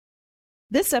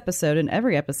This episode and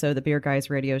every episode of the Beer Guys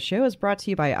Radio Show is brought to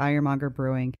you by Ironmonger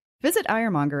Brewing. Visit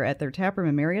Ironmonger at their taproom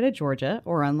in Marietta, Georgia,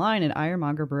 or online at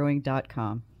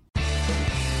ironmongerbrewing.com.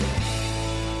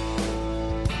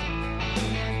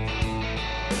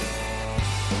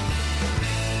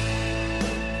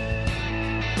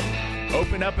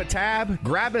 Open up a tab,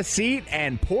 grab a seat,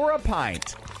 and pour a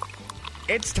pint.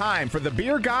 It's time for the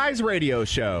Beer Guys Radio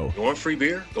Show. You want free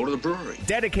beer? Go to the brewery.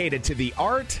 Dedicated to the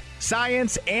art,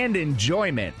 science, and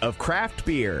enjoyment of craft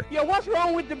beer. Yo, what's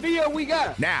wrong with the beer we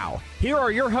got? Now, here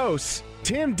are your hosts,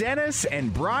 Tim Dennis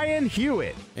and Brian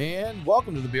Hewitt. And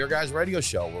welcome to the Beer Guys Radio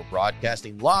Show. We're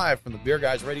broadcasting live from the Beer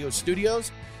Guys Radio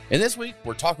studios. And this week,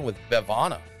 we're talking with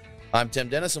Bevana. I'm Tim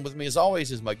Dennis, and with me, as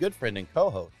always, is my good friend and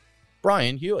co-host,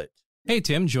 Brian Hewitt. Hey,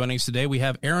 Tim. Joining us today, we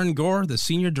have Aaron Gore, the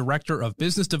Senior Director of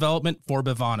Business Development for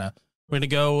Bevana. We're going to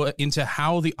go into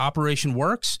how the operation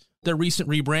works, their recent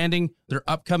rebranding, their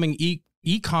upcoming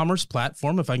e-commerce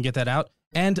platform, if I can get that out,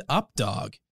 and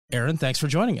UpDog. Aaron, thanks for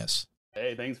joining us.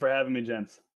 Hey, thanks for having me,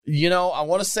 gents. You know, I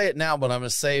want to say it now, but I'm going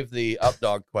to save the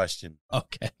UpDog question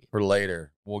for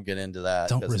later. We'll get into that.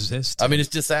 Don't resist. I mean, it's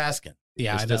just asking.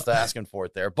 Yeah, it's just asking for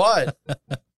it there. But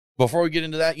before we get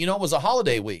into that, you know, it was a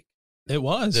holiday week. It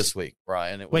was this week,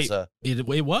 Brian. It was. It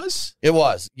was. It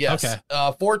was. Yes. Okay.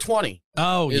 420.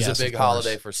 Is a big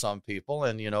holiday for some people,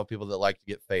 and you know, people that like to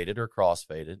get faded or cross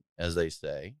faded, as they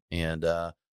say. And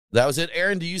that was it.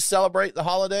 Aaron, do you celebrate the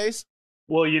holidays?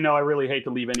 Well, you know, I really hate to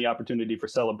leave any opportunity for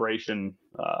celebration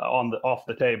off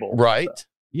the table. Right. So.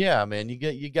 Yeah, man.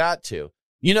 You got to.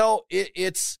 You know,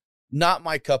 it's not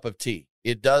my cup of tea.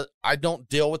 I don't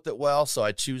deal with it well, so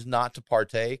I choose not to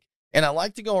partake. And I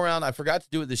like to go around. I forgot to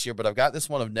do it this year, but I've got this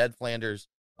one of Ned Flanders,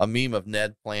 a meme of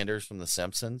Ned Flanders from The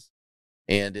Simpsons.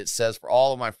 And it says, for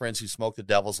all of my friends who smoke the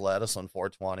devil's lettuce on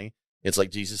 420, it's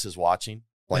like Jesus is watching,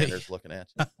 Flanders looking at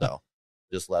you. So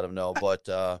just let them know. But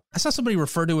I saw somebody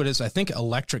refer to it as, I think,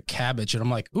 electric cabbage. And I'm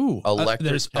like, ooh,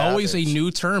 there's cabbage. Always a new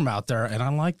term out there. And I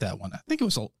like that one. I think it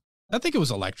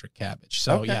was electric cabbage.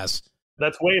 So, okay. Yes.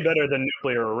 That's way better than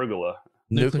nuclear arugula.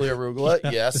 Nuclear arugula,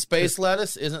 yes. Space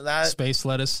lettuce, isn't that? Space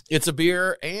lettuce. It's a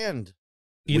beer and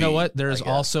you know what? There is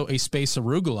also a space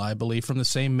arugula, I believe, from the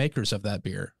same makers of that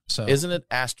beer. So isn't it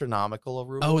astronomical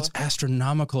arugula? Oh, it's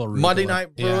astronomical arugula. Monday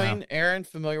Night Brewing, yeah. Aaron,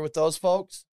 familiar with those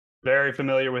folks? Very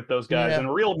familiar with those guys. Yeah. And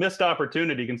a real missed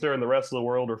opportunity considering the rest of the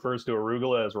world refers to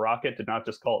arugula as rocket, to not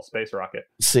just call it space rocket.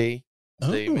 See,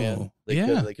 man. They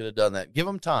could have done that. Give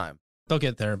them time. They'll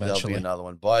get there eventually. There'll be another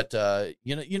one. But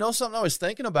you know something I was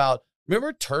thinking about?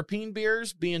 Remember terpene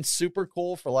beers being super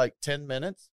cool for like 10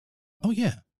 minutes? Oh,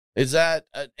 yeah. Is that,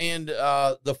 and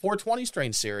the 420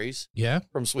 strain series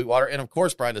from Sweetwater. And, of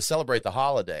course, Brian, to celebrate the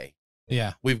holiday,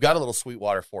 we've got a little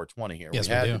Sweetwater 420 here. Yes,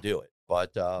 we had to do it.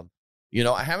 But, you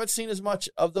know, I haven't seen as much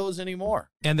of those anymore.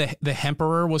 And the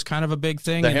Hemperor was kind of a big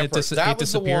thing. That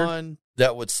was the one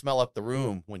that would smell up the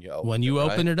room when you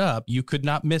open it up, you could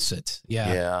not miss it.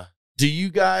 Yeah. Yeah. Do you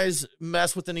guys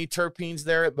mess with any terpenes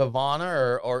there at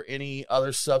Bevana or any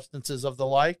other substances of the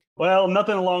like? Well,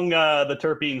 nothing along the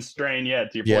terpene strain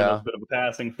yet. To your point, it was a bit of a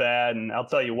passing fad. And I'll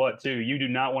tell you what, too, you do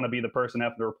not want to be the person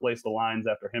having to replace the lines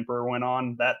after Hemperor went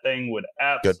on. That thing would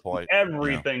absolutely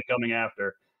everything coming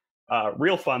after.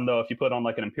 Real fun, though, if you put on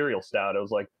like an Imperial Stout. It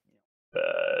was like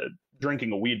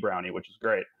drinking a weed brownie, which is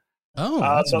great. Oh,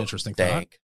 that's an interesting thought.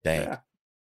 Dank. Yeah.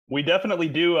 We definitely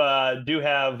do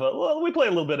have, we play a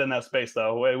little bit in that space,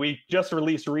 though. We just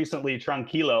released recently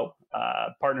Tranquilo,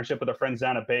 partnership with our friends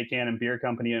down at Bay Cannon Beer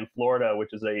Company in Florida,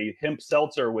 which is a hemp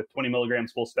seltzer with 20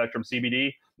 milligrams full spectrum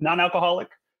CBD, non-alcoholic,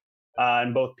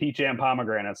 and both peach and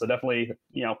pomegranate. So definitely,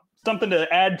 you know, something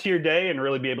to add to your day and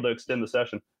really be able to extend the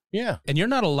session. Yeah. And you're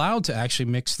not allowed to actually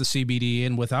mix the CBD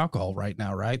in with alcohol right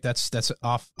now, right? That's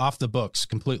off the books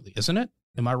completely, isn't it?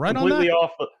 Am I right on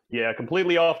that?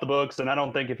 Completely off the books. And I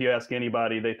don't think if you ask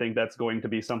anybody, they think that's going to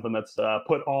be something that's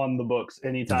put on the books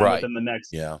anytime within the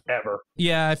next ever.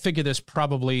 Yeah, I figure there's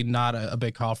probably not a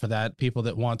big call for that. People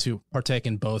that want to partake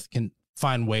in both can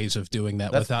find ways of doing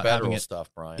that without having it.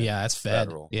 Stuff, Brian. Yeah, that's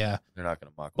federal. Yeah. They're not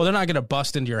going to muck. Well, they're not going to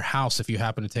bust into your house if you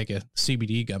happen to take a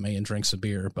CBD gummy and drink some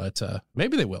beer, but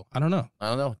maybe they will. I don't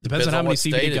know. Depends on how many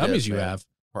CBD gummies you have.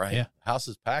 Right. Yeah. House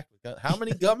is packed. How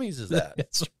many gummies is that?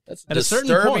 That's at a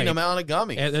disturbing amount of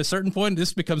gummies. At a certain point,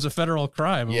 this becomes a federal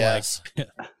crime. Yes.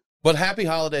 But happy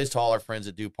holidays to all our friends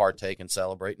that do partake and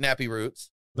celebrate. Nappy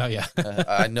Roots. Oh, yeah.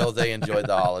 I know they enjoyed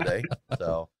the holiday.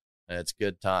 So it's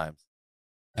good times.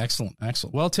 Excellent.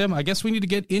 Well, Tim, I guess we need to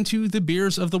get into the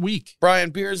beers of the week. Brian,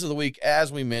 beers of the week, as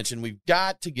we mentioned, we've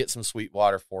got to get some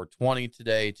Sweetwater 420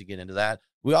 today to get into that.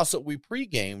 We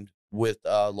pre-gamed with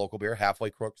local beer, Halfway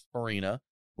Crooks Farina.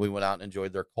 We went out and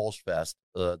enjoyed their Kolsch Fest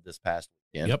this past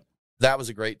Yep. That was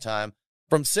a great time.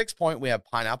 From 6 Point, we have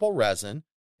Pineapple Resin.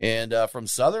 And from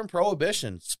Southern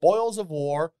Prohibition, Spoils of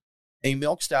War, a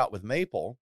milk stout with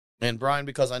maple. And Brian,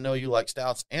 because I know you like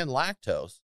stouts and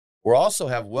lactose, we'll also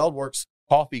have WeldWorks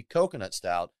Coffee Coconut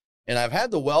Stout. And I've had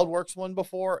the WeldWorks one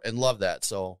before and love that.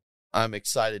 So I'm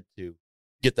excited to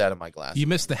get that in my glass. You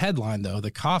missed the headline, though. The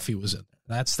coffee was in there.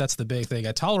 That's the big thing.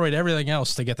 I tolerate everything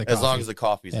else to get the coffee. As long as the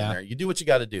coffee's in there. You do what you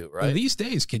got to do, right? Well, these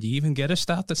days, can you even get a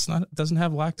stout doesn't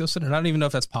have lactose in it? I don't even know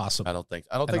if that's possible. I don't think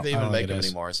they even make them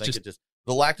anymore. I think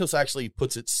the lactose actually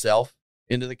puts itself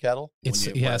into the kettle. It's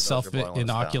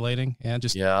self-inoculating and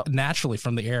just naturally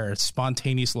from the air. It's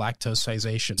spontaneous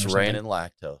lactosization. It's raining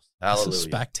lactose.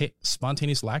 Hallelujah.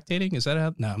 Spontaneous lactating? Is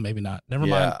that no, maybe not. Never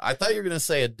mind. I thought you were going to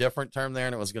say a different term there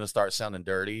and it was going to start sounding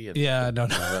dirty. No.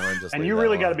 And you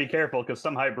really got to be careful because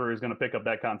some hype brewery is going to pick up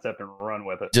that concept and run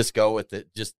with it. Just go with it.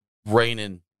 Just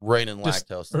raining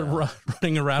lactose.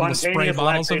 Running around with spray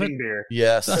bottles of it. Beer.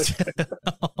 Yes.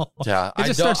 Yeah. It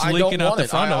just starts leaking out the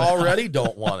front of it. I already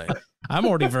don't want it. I'm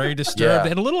already very disturbed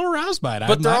and a little aroused by it.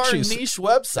 But there are niche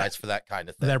websites for that kind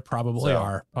of thing. There probably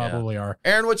are.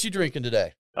 Aaron, what you drinking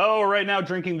today? Oh, right now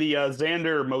drinking the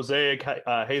Xander Mosaic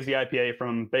Hazy IPA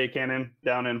from Bay Canyon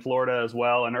down in Florida as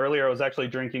well. And earlier I was actually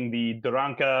drinking the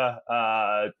Dranka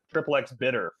XXX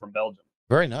Bitter from Belgium.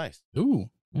 Very nice. Ooh,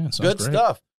 yeah, good great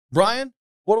stuff. Brian,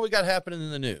 what do we got happening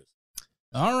in the news?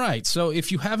 All right. So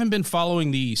if you haven't been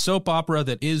following the soap opera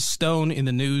that is Stone in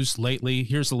the news lately,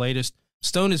 here's the latest.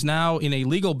 Stone is now in a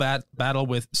legal battle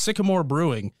with Sycamore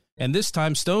Brewing, and this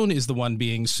time Stone is the one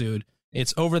being sued.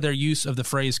 It's over their use of the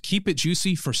phrase "keep it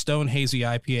juicy" for Stone Hazy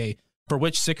IPA, for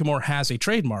which Sycamore has a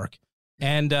trademark,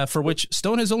 and for which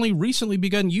Stone has only recently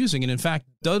begun using, and in fact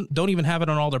don't even have it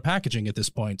on all their packaging at this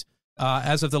point.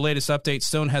 As of the latest update,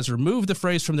 Stone has removed the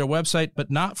phrase from their website,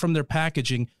 but not from their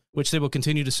packaging, which they will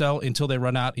continue to sell until they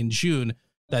run out in June.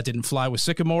 That didn't fly with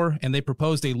Sycamore, and they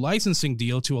proposed a licensing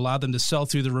deal to allow them to sell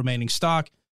through the remaining stock,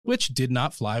 which did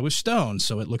not fly with Stone.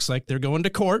 So it looks like they're going to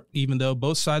court, even though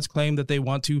both sides claim that they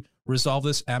want to resolve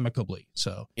this amicably.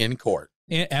 So in court.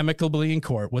 Amicably in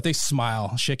court with a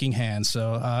smile, shaking hands.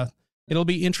 So it'll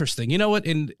be interesting. You know what?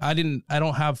 And I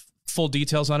don't have full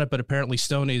details on it, but apparently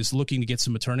Stone is looking to get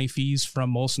some attorney fees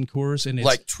from Molson Coors, and it's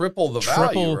like triple the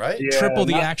value, right? Yeah, triple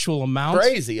the actual amount.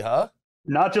 Crazy, huh?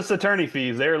 Not just attorney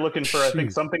fees. They're looking for, I think,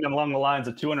 something along the lines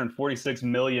of $246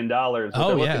 million. What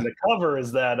they're looking to cover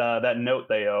is that note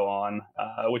they owe on,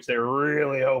 which they're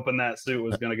really hoping that suit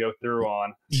was going to go through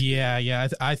on. Yeah,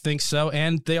 I think so.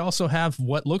 And they also have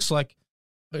what looks like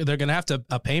they're going to have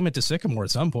a payment to Sycamore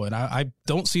at some point. I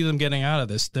don't see them getting out of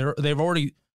this. They've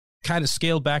already kind of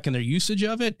scaled back in their usage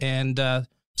of it, and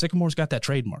Sycamore's got that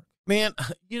trademark. Man,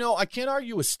 I can't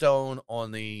argue with Stone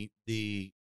on the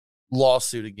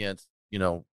lawsuit against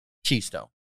Keystone.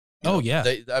 Yeah.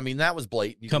 That was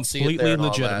blatant. You completely can see it there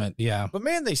legitimate. Yeah. But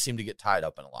man, they seem to get tied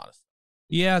up in a lot of stuff.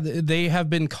 Yeah, they have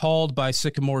been called by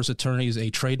Sycamore's attorneys a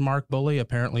trademark bully.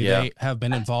 Apparently, they have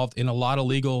been involved in a lot of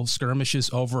legal skirmishes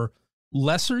over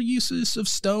lesser uses of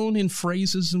Stone in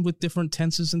phrases and with different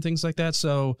tenses and things like that.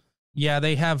 So, yeah,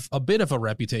 they have a bit of a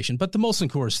reputation. But the Molson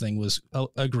Coors thing was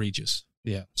egregious.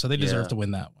 Yeah, so they deserve to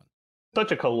win that one.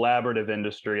 Such a collaborative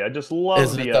industry. I just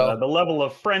love the level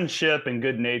of friendship and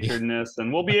good-naturedness,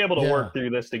 and we'll be able to work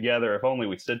through this together if only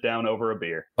we sit down over a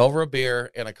beer. Over a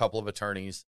beer and a couple of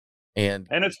attorneys. And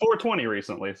it's 420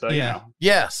 recently, so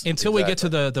Yes. Until we get to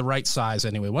the right size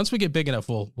anyway. Once we get big enough,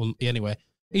 we'll anyway.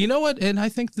 You know what? And I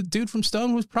think the dude from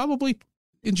Stone would probably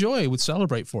would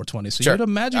celebrate 420. So you'd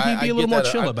imagine he'd be a little more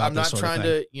chill about this sort of thing.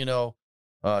 I'm not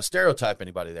trying to, stereotype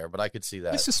anybody there, but I could see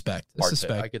that. I suspect.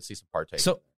 I could see some partake.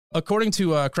 So according to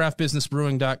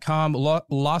craftbusinessbrewing.com,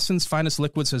 Lawson's Finest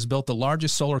Liquids has built the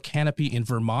largest solar canopy in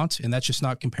Vermont, and that's just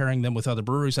not comparing them with other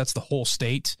breweries. That's the whole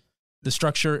state. The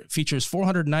structure features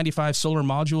 495 solar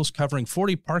modules covering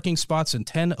 40 parking spots and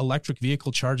 10 electric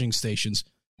vehicle charging stations,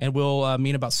 and will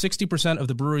mean about 60% of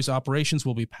the brewery's operations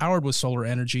will be powered with solar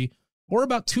energy, or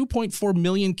about 2.4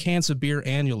 million cans of beer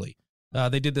annually.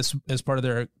 They did this as part of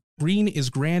their Green is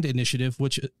Grand initiative,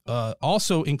 which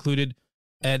also included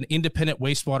an independent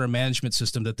wastewater management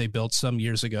system that they built some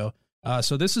years ago.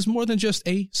 So this is more than just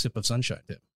a sip of sunshine,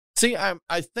 Tim. See,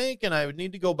 I think, and I would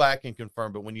need to go back and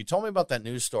confirm, but when you told me about that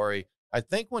news story, I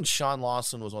think when Sean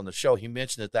Lawson was on the show, he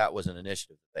mentioned that was an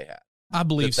initiative that they had. I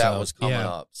believe that was coming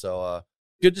up. So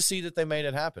good to see that they made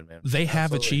it happen, man. They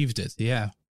have achieved it, yeah.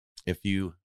 If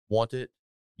you want it,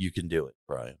 you can do it,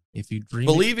 Brian. If you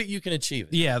believe it, you can achieve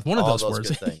it. Yeah, one of those words.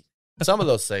 Good things. Some of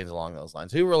those things along those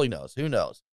lines. Who really knows? Who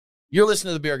knows? You're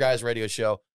listening to the Beer Guys Radio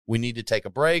Show. We need to take a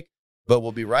break, but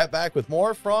we'll be right back with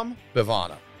more from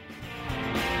Bivana.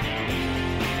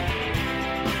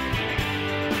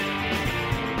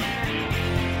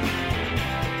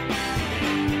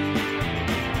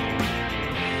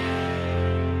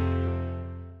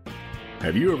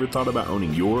 Have you ever thought about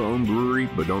owning your own brewery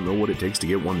but don't know what it takes to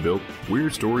get one built? We're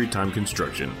Storytime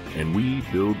Construction, and we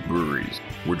build breweries.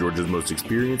 We're Georgia's most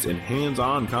experienced and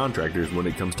hands-on contractors when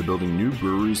it comes to building new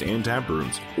breweries and tap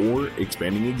rooms, or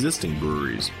expanding existing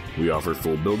breweries. We offer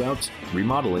full build-outs,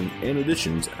 remodeling, and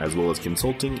additions, as well as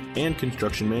consulting and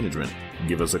construction management.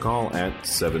 Give us a call at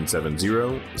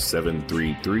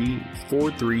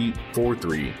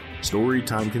 770-733-4343.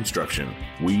 Storytime Construction.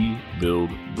 We build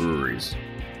breweries.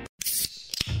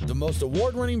 The most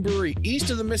award-winning brewery east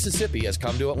of the Mississippi has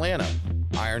come to Atlanta.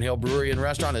 Iron Hill Brewery and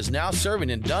Restaurant is now serving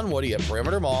in Dunwoody at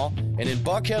Perimeter Mall and in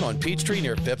Buckhead on Peachtree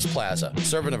near Phipps Plaza,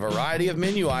 serving a variety of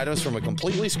menu items from a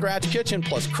completely scratched kitchen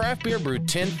plus craft beer brewed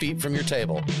 10 feet from your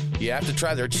table. You have to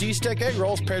try their cheese stick egg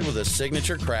rolls paired with a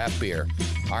signature craft beer.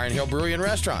 Iron Hill Brewery and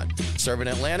Restaurant, serving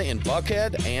Atlanta in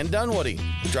Buckhead and Dunwoody.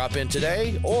 Drop in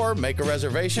today or make a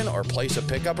reservation or place a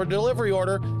pickup or delivery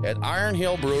order at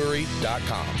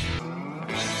ironhillbrewery.com.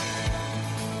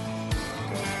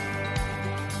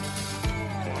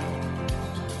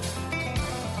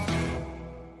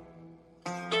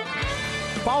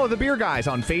 Follow the Beer Guys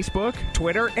on Facebook,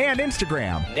 Twitter, and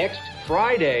Instagram. Next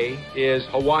Friday is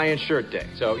Hawaiian Shirt Day.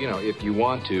 So, if you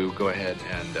want to, go ahead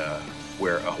and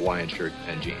wear a Hawaiian shirt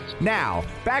and jeans. Now,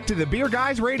 back to the Beer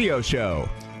Guys Radio Show.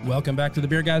 Welcome back to the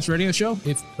Beer Guys Radio Show.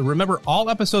 Remember, all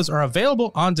episodes are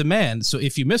available on demand, so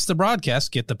if you missed the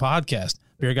broadcast, get the podcast.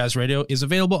 Beer Guys Radio is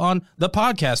available on the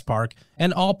Podcast Park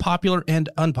and all popular and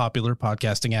unpopular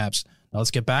podcasting apps. Now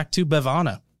let's get back to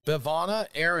Bevana. Bevana,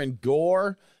 Aaron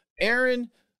Gore. Aaron,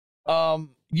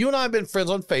 you and I have been friends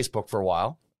on Facebook for a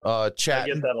while. Chat. I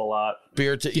get that a lot.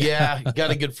 Yeah, got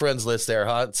a good friends list there,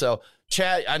 huh? So,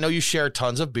 chat, I know you share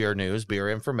tons of beer news, beer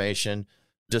information,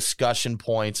 discussion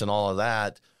points, and all of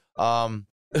that.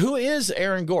 Who is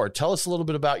Aaron Gore? Tell us a little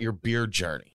bit about your beer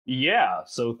journey. Yeah,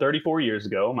 so 34 years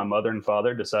ago, my mother and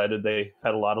father decided they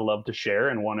had a lot of love to share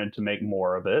and wanted to make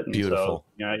more of it. And Beautiful.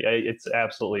 So, it's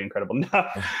absolutely incredible.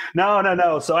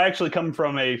 No. So I actually come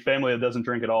from a family that doesn't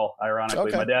drink at all,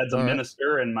 ironically. Okay. My dad's a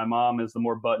minister and my mom is the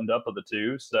more buttoned up of the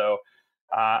two. So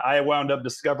I wound up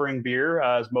discovering beer,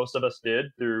 as most of us did,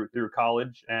 through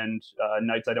college and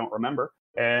nights I don't remember.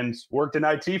 And worked in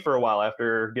IT for a while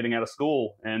after getting out of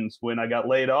school. And when I got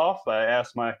laid off, I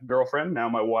asked my girlfriend, now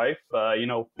my wife,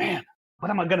 man,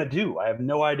 what am I going to do? I have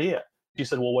no idea. She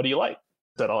said, well, what do you like?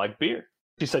 I said, I like beer.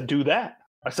 She said, do that.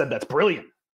 I said, that's brilliant.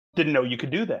 Didn't know you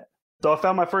could do that. So I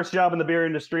found my first job in the beer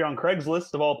industry on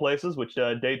Craigslist, of all places, which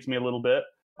dates me a little bit,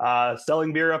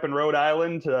 selling beer up in Rhode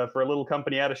Island for a little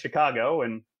company out of Chicago,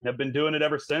 and have been doing it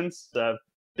ever since.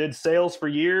 Did sales for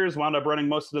years, wound up running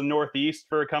most of the Northeast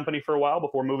for a company for a while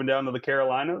before moving down to the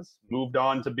Carolinas. Moved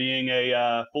on to being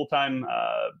a full-time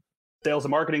sales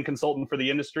and marketing consultant for the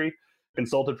industry.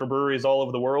 Consulted for breweries all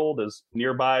over the world, as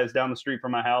nearby as down the street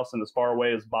from my house and as far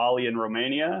away as Bali in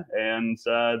Romania. And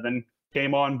then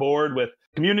came on board with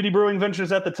Community Brewing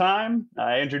Ventures at the time.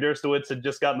 Andrew Derstowitz had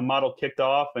just gotten the model kicked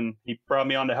off, and he brought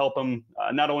me on to help him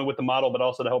not only with the model, but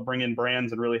also to help bring in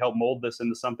brands and really help mold this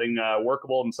into something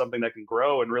workable and something that can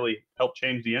grow and really help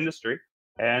change the industry.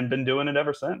 And been doing it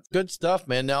ever since. Good stuff,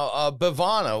 man. Now,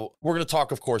 Bevana, we're going to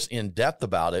talk, of course, in depth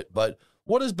about it, but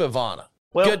what is Bevana?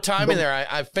 Well, good timing there.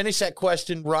 I finished that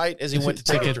question right as he went to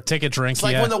take a drink. It's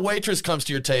like when the waitress comes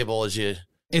to your table as you...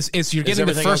 You're getting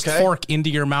the first fork into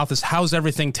your mouth. Is how's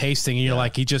everything tasting? And you're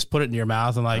like, he just put it in your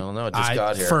mouth and like, I don't know, it just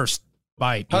got here. First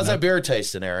bite. How's that beer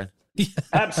tasting, Aaron?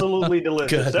 Absolutely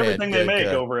delicious. Good, Everything man. they make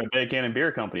over at Bay Cannon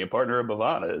Beer Company, a partner of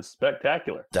Bevana, is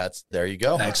spectacular. There you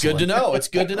go. Excellent. Good to know. It's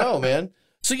good to know, man.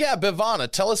 So yeah, Bevana,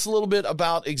 tell us a little bit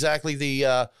about exactly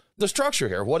the structure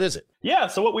here. What is it? Yeah,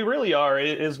 so what we really are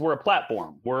is we're a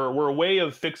platform. We're a way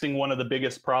of fixing one of the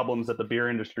biggest problems that the beer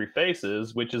industry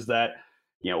faces, which is that,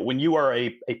 when you are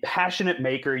a passionate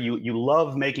maker, you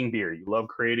love making beer, you love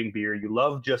creating beer, you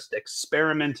love just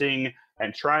experimenting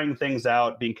and trying things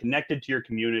out, being connected to your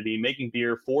community, making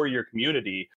beer for your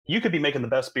community. You could be making the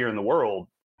best beer in the world.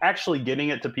 Actually getting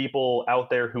it to people out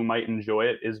there who might enjoy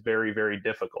it is very, very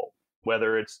difficult,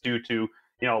 whether it's due to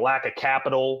lack of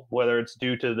capital, whether it's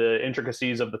due to the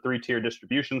intricacies of the 3-tier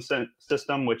distribution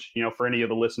system, which, for any of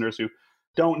the listeners who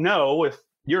don't know, if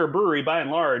you're a brewery, by and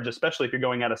large, especially if you're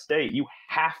going out of state, you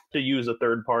have to use a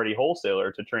third-party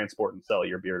wholesaler to transport and sell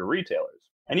your beer to retailers.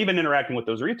 And even interacting with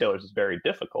those retailers is very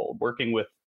difficult. Working with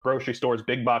grocery stores,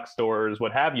 big box stores,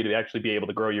 what have you, to actually be able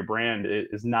to grow your brand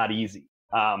is not easy.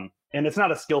 And it's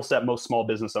not a skill set most small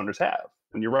business owners have.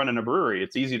 When you're running a brewery,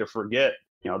 it's easy to forget,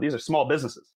 these are small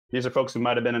businesses. These are folks who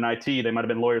might have been in IT, they might have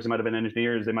been lawyers, they might have been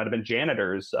engineers, they might have been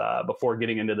janitors before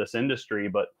getting into this industry.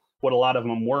 But what a lot of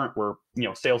them weren't were,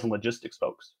 sales and logistics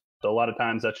folks. So a lot of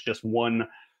times that's just one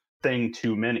thing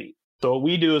too many. So what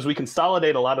we do is we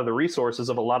consolidate a lot of the resources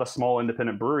of a lot of small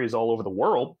independent breweries all over the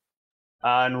world,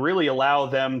 and really allow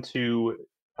them to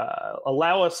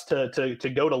allow us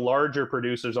to go to larger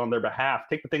producers on their behalf.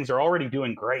 Take the things they're already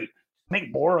doing great,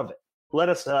 make more of it. Let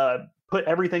us put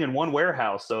everything in one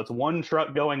warehouse, so it's one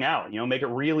truck going out. Make it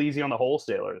real easy on the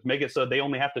wholesalers. Make it so they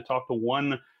only have to talk to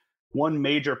one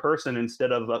major person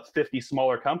instead of 50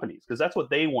 smaller companies, because that's what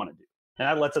they want to do. And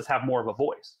that lets us have more of a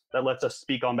voice. That lets us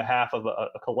speak on behalf of a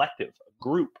collective, a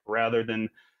group, rather than,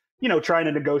 trying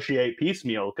to negotiate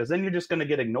piecemeal, because then you're just going to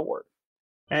get ignored.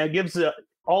 And it gives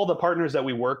all the partners that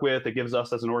we work with, it gives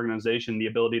us as an organization the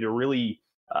ability to really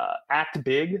act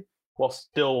big while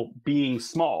still being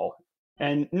small.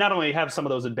 And not only have some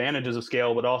of those advantages of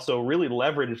scale, but also really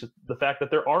leverage the fact that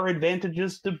there are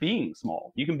advantages to being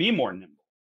small. You can be more nimble.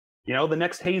 The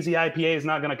next hazy IPA is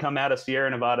not going to come out of Sierra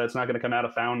Nevada. It's not going to come out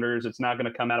of Founders. It's not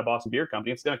going to come out of Boston Beer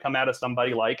Company. It's going to come out of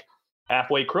somebody like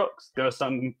Halfway Crooks. It's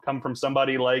going to come from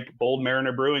somebody like Bold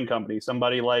Mariner Brewing Company,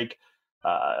 somebody like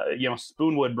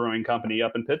Spoonwood Brewing Company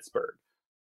up in Pittsburgh.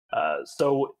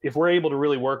 So if we're able to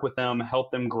really work with them,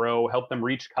 help them grow, help them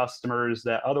reach customers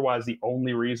that otherwise the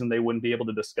only reason they wouldn't be able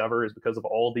to discover is because of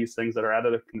all these things that are out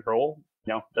of their control,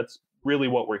 that's really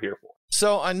what we're here for.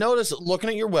 So I noticed, looking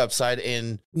at your website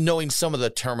and knowing some of the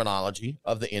terminology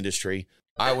of the industry,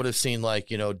 I would have seen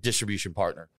distribution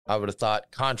partner. I would have thought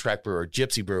contract brewer,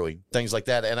 gypsy brewing, things like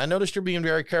that. And I noticed you're being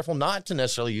very careful not to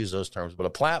necessarily use those terms, but a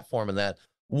platform in that.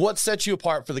 What sets you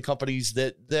apart for the companies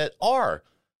that are,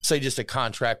 say, just a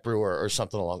contract brewer or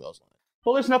something along those lines?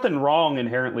 Well, there's nothing wrong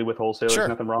inherently with wholesalers. Sure.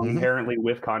 Nothing wrong inherently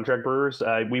with contract brewers.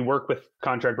 We work with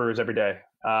contract brewers every day.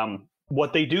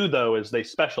 What they do, though, is they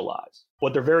specialize.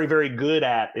 What they're very, very good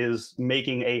at is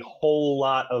making a whole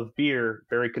lot of beer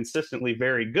very consistently,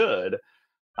 very good.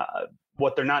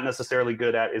 What they're not necessarily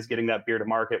good at is getting that beer to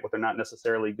market. What they're not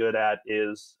necessarily good at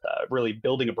is really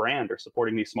building a brand or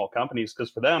supporting these small companies. Because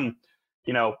for them,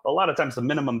 a lot of times the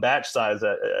minimum batch size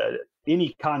at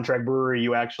any contract brewery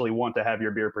you actually want to have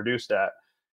your beer produced at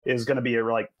is going to be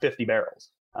like 50 barrels.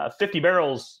 50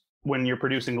 barrels, when you're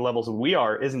producing the levels that we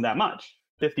are, isn't that much.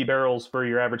 50 barrels for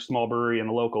your average small brewery in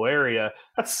the local area,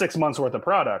 that's 6 months worth of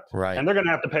product. Right. And they're going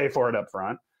to have to pay for it up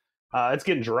front. It's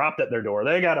getting dropped at their door.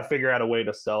 They got to figure out a way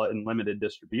to sell it in limited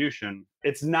distribution.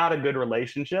 It's not a good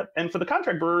relationship. And for the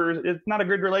contract brewers, it's not a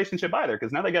good relationship either,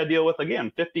 because now they got to deal with,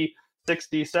 again, 50,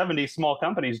 60, 70 small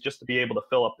companies just to be able to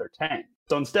fill up their tank.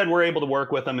 So instead, we're able to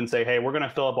work with them and say, hey, we're going to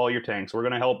fill up all your tanks. We're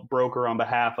going to help broker on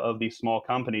behalf of these small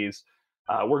companies.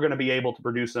 We're going to be able to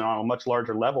produce it on a much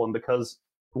larger level. And because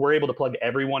we're able to plug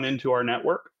everyone into our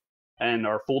network and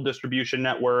our full distribution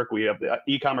network, we have the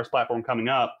e-commerce platform coming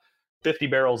up, 50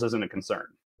 barrels isn't a concern.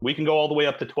 We can go all the way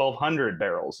up to 1,200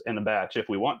 barrels in a batch if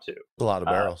we want to. A lot of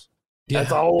barrels.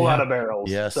 That's a whole lot of barrels.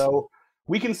 Yes. So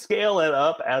we can scale it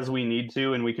up as we need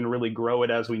to, and we can really grow it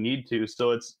as we need to.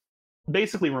 So it's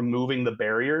basically removing the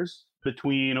barriers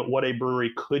between what a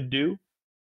brewery could do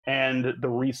and the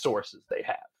resources they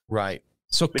have. Right.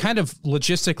 So kind of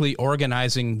logistically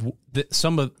organizing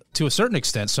to a certain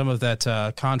extent, some of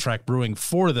that contract brewing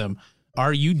for them.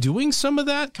 Are you doing some of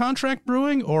that contract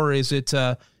brewing, or is it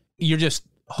you're just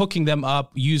hooking them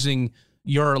up using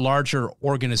your larger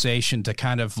organization to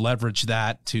kind of leverage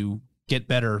that to get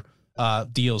better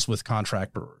deals with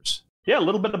contract brewers? Yeah, a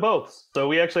little bit of both. So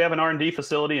we actually have an R&D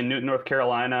facility in Newton, North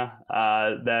Carolina,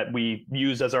 that we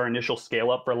use as our initial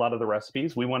scale up for a lot of the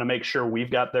recipes. We want to make sure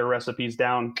we've got their recipes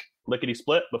down lickety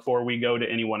split before we go to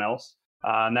anyone else.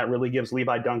 And that really gives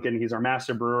Levi Duncan, he's our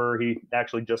master brewer. He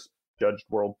actually just judged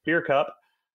World Beer Cup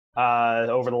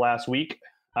over the last week.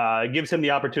 It gives him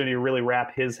the opportunity to really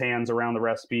wrap his hands around the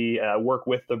recipe, work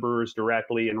with the brewers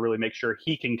directly, and really make sure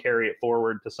he can carry it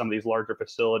forward to some of these larger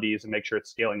facilities and make sure it's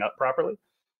scaling up properly.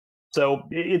 So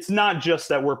it's not just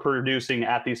that we're producing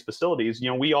at these facilities.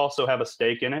 We also have a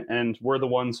stake in it, and we're the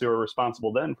ones who are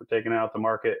responsible then for taking it out to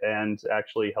market and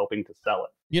actually helping to sell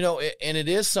it. And it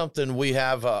is something. We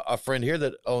have a friend here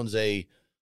that owns a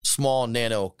small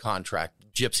nano contract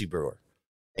gypsy brewer.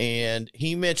 And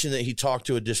he mentioned that he talked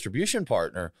to a distribution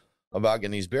partner about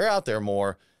getting these beer out there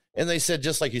more. And they said,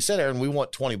 just like you said, Aaron, we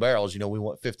want 20 barrels. We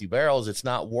want 50 barrels. It's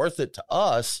not worth it to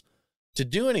us to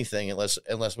do anything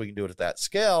unless we can do it at that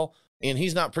scale. And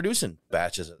he's not producing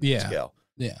batches at that scale.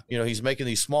 Yeah. He's making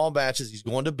these small batches. He's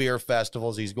going to beer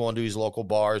festivals. He's going to these local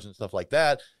bars and stuff like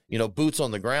that. Boots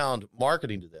on the ground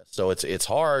marketing to this. So it's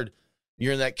hard.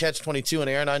 You're in that catch-22. And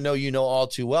Aaron, I know you know all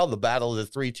too well the battle of the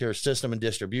three-tier system and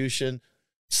distribution,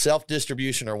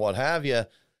 self-distribution or what have you.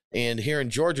 And here in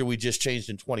Georgia, we just changed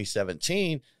in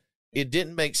 2017. It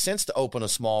didn't make sense to open a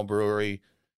small brewery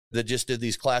that just did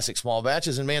these classic small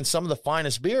batches. And man, some of the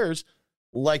finest beers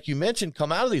like you mentioned,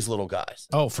 come out of these little guys.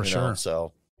 Oh, for you sure. know,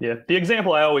 so Yeah, the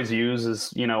example I always use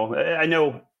is, I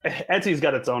know Etsy's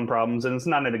got its own problems, and it's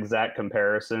not an exact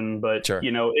comparison, but, Sure.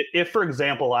 If, for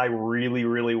example, I really,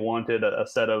 really wanted a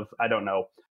set of, I don't know,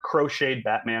 crocheted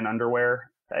Batman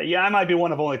underwear, I might be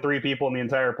one of only 3 people on the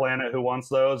entire planet who wants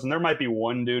those, and there might be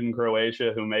one dude in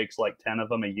Croatia who makes like 10 of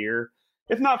them a year.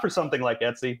 If not for something like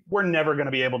Etsy, we're never going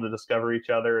to be able to discover each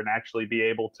other and actually be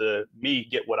able to, me,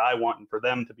 get what I want, and for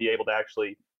them to be able to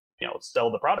actually,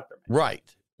 sell the product they're making.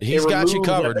 right. He's got you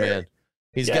covered, removes that man.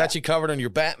 He's got you covered on your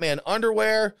Batman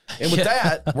underwear. And with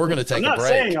that, we're going to take I'm a not break.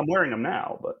 saying I'm wearing them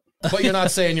now, but You're not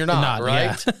saying you're not, Not,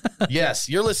 right? Yes,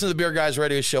 you're listening to the Beer Guys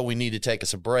Radio Show. We need to take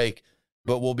us a break,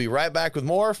 but we'll be right back with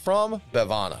more from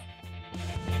Bevana.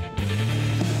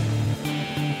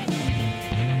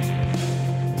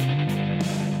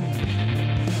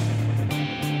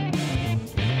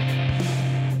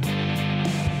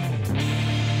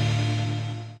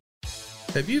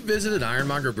 Have you visited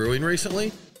Ironmonger Brewing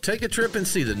recently? Take a trip and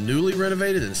see the newly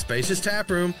renovated and spacious tap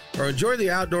room, or enjoy the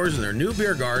outdoors in their new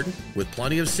beer garden with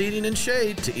plenty of seating and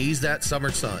shade to ease that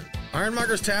summer sun.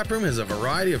 Ironmonger's tap room has a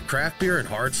variety of craft beer and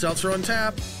hard seltzer on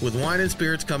tap, with wine and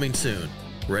spirits coming soon.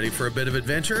 Ready for a bit of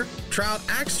adventure? Try out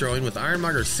axe throwing with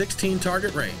Ironmonger's 16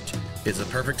 target range. It's a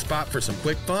perfect spot for some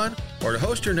quick fun or to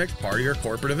host your next party or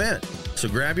corporate event. So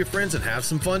grab your friends and have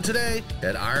some fun today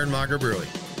at Ironmonger Brewing.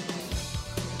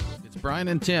 Brian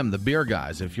and Tim, the beer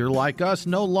guys. If you're like us,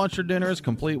 no lunch or dinner is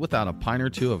complete without a pint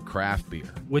or two of craft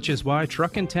beer. Which is why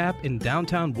Truck and Tap in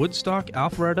downtown Woodstock,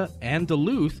 Alpharetta, and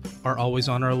Duluth are always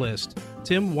on our list.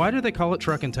 Tim, why do they call it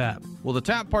Truck and Tap? Well, the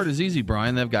tap part is easy,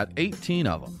 Brian. They've got 18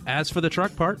 of them. As for the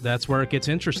truck part, that's where it gets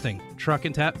interesting. Truck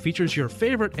and Tap features your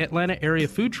favorite Atlanta area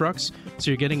food trucks, so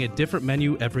you're getting a different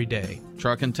menu every day.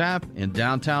 Truck and Tap in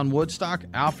downtown Woodstock,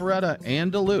 Alpharetta,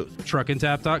 and Duluth.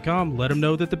 Truckandtap.com. Let them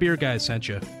know that the beer guys sent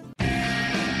you.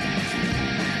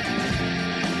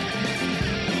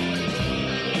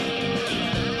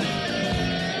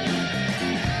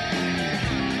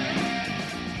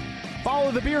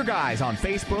 Follow the Beer Guys on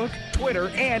Facebook, Twitter,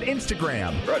 and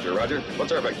Instagram. Roger.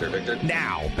 What's our vector, Victor?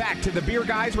 Now, back to the Beer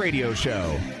Guys Radio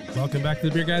Show. Welcome back to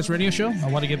the Beer Guys Radio Show. I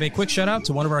want to give a quick shout out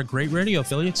to one of our great radio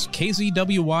affiliates,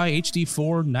 KZWY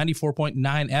HD4 94.9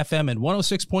 FM and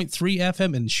 106.3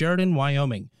 FM in Sheridan,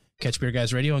 Wyoming. Catch Beer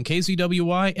Guys Radio on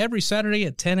KZWY every Saturday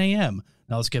at 10 a.m.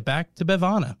 Now let's get back to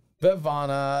Bevana.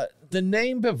 Bevana, the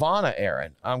name Bevana,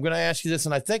 Aaron. I'm going to ask you this,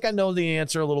 and I think I know the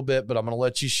answer a little bit, but I'm going to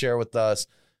let you share with us.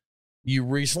 You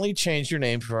recently changed your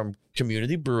name from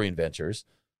Community Brewing Ventures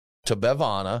to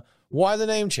Bevana. Why the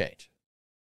name change?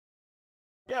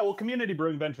 Yeah, well, Community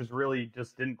Brewing Ventures really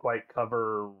just didn't quite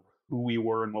cover who we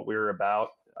were and what we were about.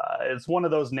 It's one of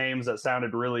those names that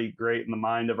sounded really great in the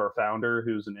mind of our founder,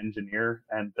 who's an engineer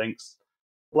and thinks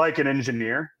like an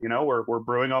engineer. We're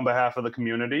brewing on behalf of the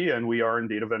community, and we are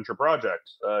indeed a venture project.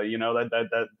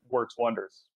 That works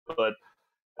wonders. But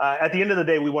at the end of the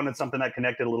day, we wanted something that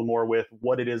connected a little more with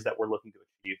what it is that we're looking to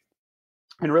achieve,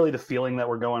 and really the feeling that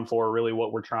we're going for, really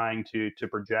what we're trying to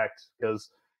project.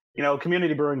 Because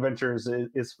Community Brewing Ventures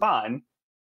is fun,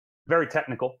 very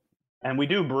technical, and we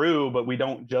do brew, but we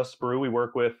don't just brew. We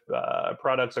work with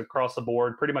products across the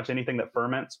board. Pretty much anything that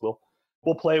ferments, we'll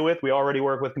play with. We already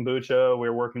work with kombucha.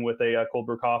 We're working with a cold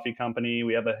brew coffee company.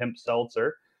 We have a hemp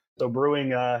seltzer. So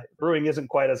brewing isn't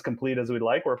quite as complete as we'd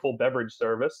like. We're a full beverage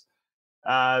service.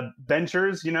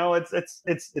 Ventures,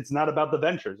 it's not about the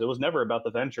ventures. It was never about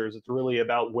the ventures. It's really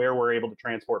about where we're able to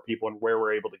transport people and where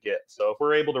we're able to get. So if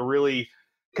we're able to really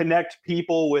connect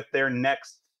people with their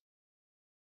next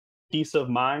peace of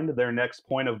mind, their next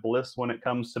point of bliss when it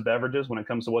comes to beverages, when it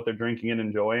comes to what they're drinking and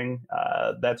enjoying,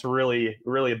 that's really,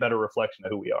 really a better reflection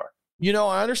of who we are.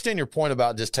 I understand your point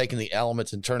about just taking the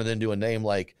elements and turning it into a name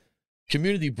like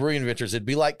Community Brewing Ventures. It'd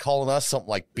be like calling us something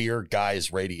like Beer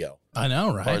Guys Radio. I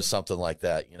know, right? Or something like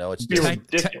that. It's It's just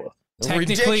ridiculous.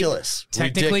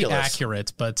 Technically Ridiculous.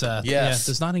 accurate, but yes.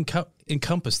 does not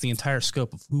encompass the entire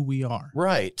scope of who we are.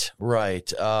 Right.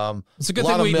 It's a good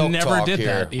lot thing of we milk never talk did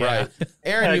here. that. Yeah. Right.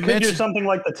 Aaron, It you could do mentioned something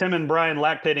like the Tim and Brian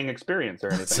lactating experience or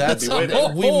anything. that's That'd be way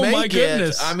better. we Oh, may my get.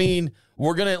 goodness. I mean,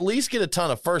 we're gonna at least get a ton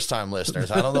of first-time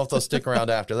listeners. I don't know if they'll stick around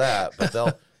after that, but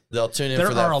they'll tune in There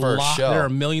for that are a first lot. show. There are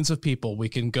millions of people we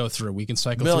can go through. We can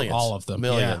cycle Millions. through all of them.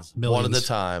 Millions. Yeah, One at a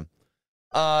time.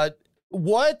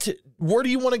 Where do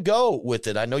you want to go with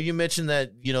it? I know you mentioned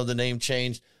that, the name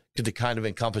change to kind of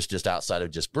encompass just outside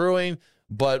of just brewing,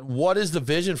 but what is the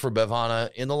vision for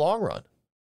Bevana in the long run?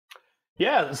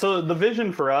 Yeah, so the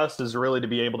vision for us is really to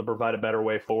be able to provide a better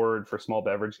way forward for small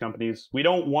beverage companies. We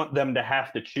don't want them to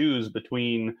have to choose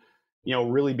between,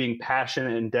 really being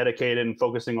passionate and dedicated and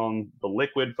focusing on the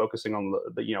liquid, focusing on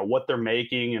the what they're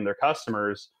making and their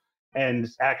customers, and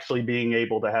actually being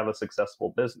able to have a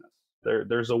successful business.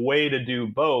 There's a way to do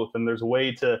both, and there's a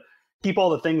way to keep all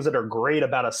the things that are great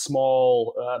about a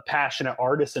small, passionate,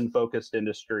 artisan-focused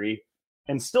industry,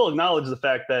 and still acknowledge the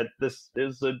fact that this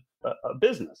is a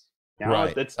business.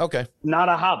 Right. It's okay. not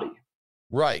a hobby.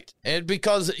 Right. And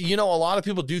because, a lot of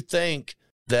people do think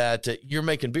that you're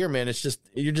making beer, man.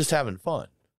 You're just having fun.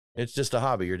 It's just a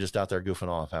hobby. You're just out there goofing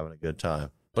off, having a good time.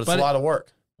 But it's a lot of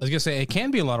work. I was going to say, it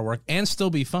can be a lot of work and still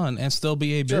be fun and still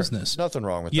be a business. Nothing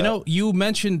wrong with that. You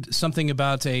mentioned something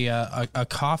about a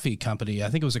coffee company. I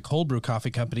think it was a cold brew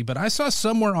coffee company, but I saw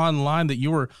somewhere online that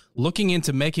you were looking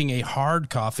into making a hard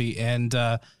coffee. And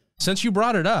since you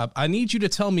brought it up, I need you to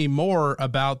tell me more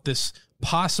about this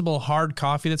possible hard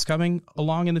coffee that's coming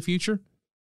along in the future.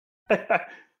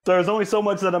 So there's only so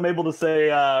much that I'm able to say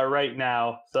right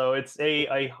now. So it's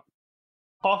a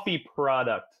coffee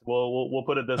product. We'll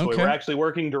put it this way. We're actually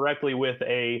working directly with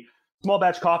a small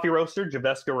batch coffee roaster,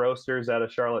 Javeska Roasters, out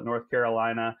of Charlotte, North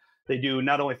Carolina. They do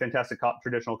not only fantastic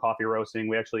traditional coffee roasting,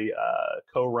 we actually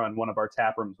co-run one of our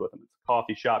tap rooms with them. It's a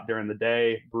coffee shop during the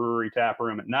day, brewery tap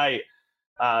room at night.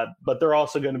 But they're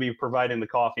also going to be providing the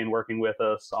coffee and working with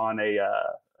us on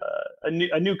a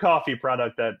new coffee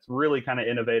product that's really kind of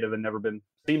innovative and never been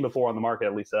seen before on the market,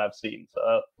 at least that I've seen.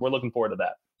 So we're looking forward to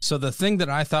that. So the thing that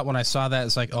I thought when I saw that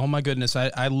is like, oh my goodness,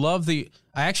 I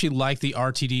actually like the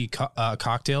RTD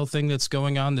cocktail thing that's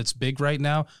going on. That's big right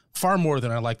now, far more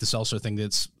than I like the seltzer thing.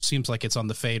 That seems like it's on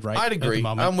the fade right. I'd agree.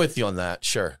 I'm with you on that.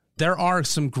 Sure. There are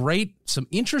some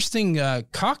interesting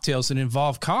cocktails that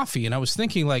involve coffee. And I was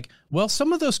thinking like, well,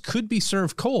 some of those could be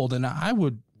served cold and I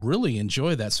would really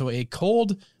enjoy that. So a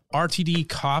cold RTD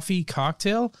coffee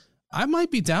cocktail, I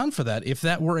might be down for that if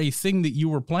that were a thing that you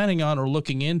were planning on or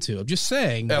looking into. I'm just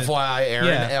saying. FYI,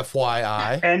 Aaron,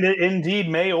 FYI. And it indeed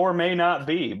may or may not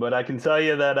be, but I can tell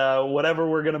you that whatever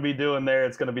we're going to be doing there,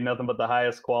 it's going to be nothing but the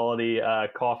highest quality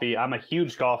coffee. I'm a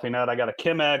huge coffee nut. I got a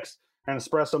Chemex, an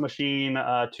espresso machine,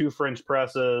 2 French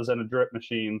presses, and a drip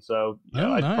machine. So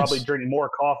I'd probably drink more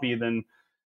coffee than,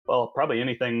 probably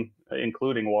anything,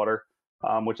 including water,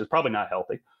 which is probably not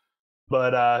healthy.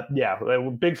 But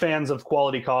big fans of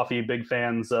quality coffee, big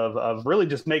fans of really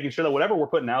just making sure that whatever we're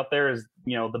putting out there is,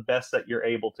 the best that you're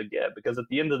able to get. Because at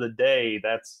the end of the day,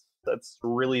 that's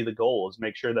really the goal, is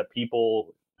make sure that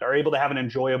people are able to have an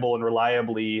enjoyable and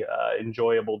reliably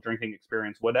enjoyable drinking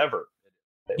experience, whatever.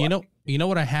 You know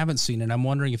what I haven't seen, and I'm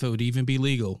wondering if it would even be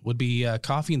legal, would be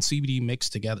coffee and CBD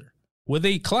mixed together. Would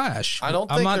they clash?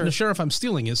 I'm not sure if I'm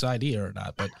stealing his idea or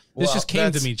not, but this just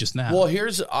came to me just now. Well,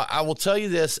 I will tell you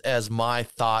this as my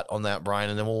thought on that, Brian,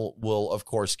 and then we'll of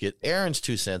course get Aaron's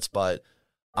 2 cents. But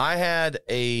I had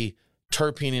a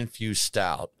terpene infused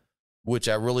stout, which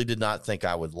I really did not think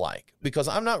I would like, because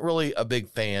I'm not really a big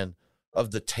fan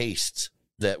of the tastes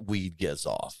that weed gives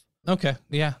off. Okay,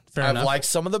 yeah, fair enough. I've liked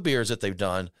some of the beers that they've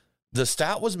done. The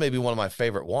stout was maybe one of my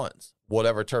favorite ones.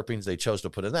 Whatever terpenes they chose to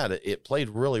put in that, it played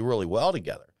really, really well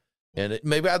together. And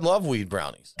maybe I'd love weed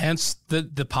brownies. Hence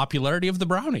the popularity of the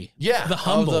brownie. Yeah. The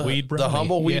humble weed brownie. The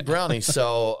humble weed brownie.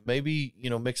 So maybe,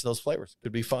 mixing those flavors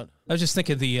could be fun. I was just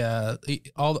thinking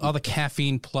all the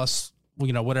caffeine plus,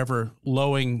 whatever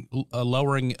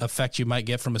lowering effect you might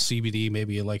get from a CBD,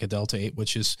 maybe like a Delta 8,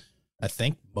 which is, I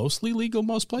think, mostly legal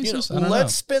most places.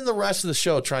 Let's spend the rest of the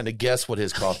show trying to guess what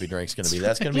his coffee drink's going to be.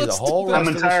 That's going to be the whole rest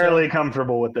I'm entirely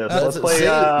comfortable with this. Let's play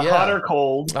hot or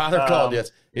cold. Hot or cold,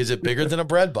 yes. Is it bigger than a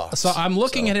bread box? So I'm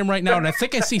looking at him right now, and I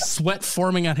think I see sweat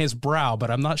forming on his brow, but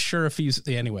I'm not sure if he's...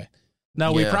 Anyway.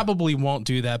 No, we probably won't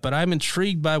do that, but I'm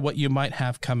intrigued by what you might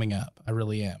have coming up. I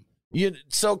really am.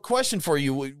 So question for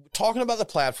you, talking about the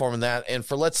platform and that, and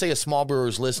for, let's say, a small brewer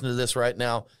who's listening to this right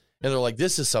now, and they're like,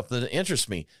 this is something that interests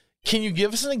me. Can you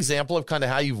give us an example of kind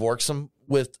of how you've worked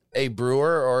with a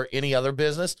brewer or any other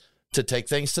business to take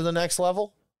things to the next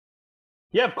level?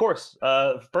 Yeah, of course.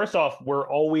 First off, we're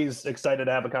always excited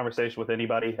to have a conversation with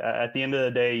anybody. At the end of the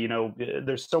day,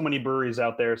 there's so many breweries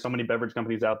out there, so many beverage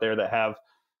companies out there that have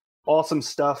awesome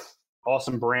stuff,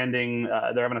 awesome branding.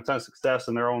 They're having a ton of success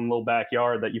in their own little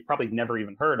backyard that you've probably never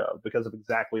even heard of because of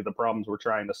exactly the problems we're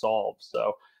trying to solve.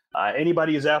 So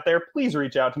anybody who's out there, please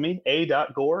reach out to me,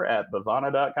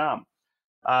 a.gore@bivana.com.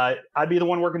 I'd be the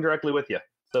one working directly with you.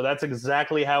 So that's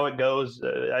exactly how it goes.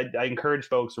 I encourage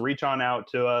folks, reach on out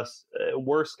to us.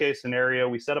 Worst case scenario,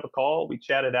 we set up a call, we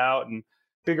chat it out and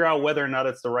figure out whether or not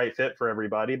it's the right fit for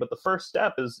everybody. But the first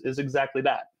step is exactly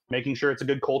that, making sure it's a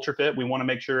good culture fit. We want to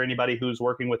make sure anybody who's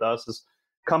working with us is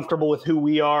comfortable with who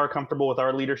we are, comfortable with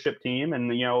our leadership team,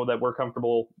 and that we're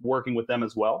comfortable working with them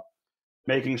as well.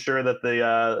 making sure that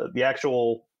the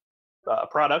actual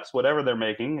products, whatever they're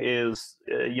making, is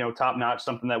top notch,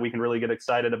 something that we can really get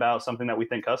excited about, something that we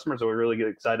think customers will really get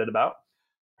excited about.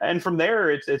 And from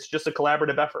there, it's just a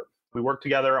collaborative effort. We work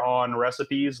together on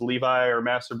recipes. Levi, our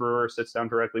master brewer, sits down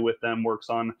directly with them, works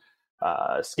on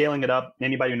scaling it up.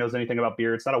 Anybody who knows anything about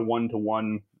beer, it's not a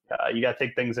one-to-one. You got to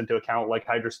take things into account like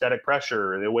hydrostatic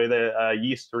pressure, the way the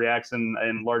yeast reacts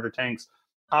in larger tanks,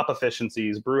 hop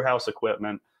efficiencies, brew house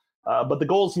equipment. But the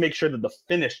goal is to make sure that the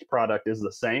finished product is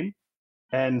the same.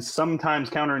 And sometimes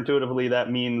counterintuitively,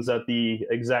 that means that the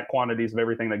exact quantities of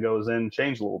everything that goes in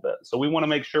change a little bit. So we want to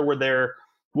make sure we're there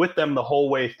with them the whole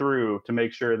way through to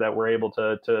make sure that we're able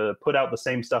to put out the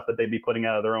same stuff that they'd be putting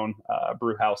out of their own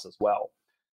brew house as well.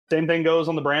 Same thing goes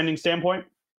on the branding standpoint.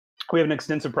 We have an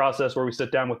extensive process where we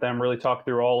sit down with them, really talk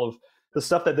through all of the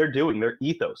stuff that they're doing, their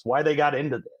ethos, why they got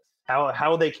into this,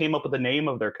 how they came up with the name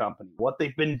of their company, what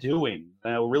they've been doing,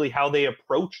 really how they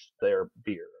approach their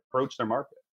beer, approach their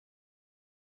market.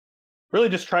 Really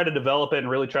just try to develop it and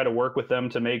really try to work with them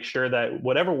to make sure that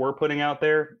whatever we're putting out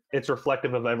there, it's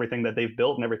reflective of everything that they've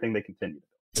built and everything they continue to build.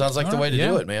 Sounds like the way to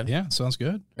do it, man. Yeah, sounds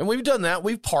good. And we've done that.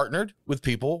 We've partnered with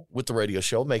people with the radio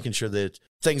show, making sure that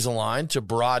things align to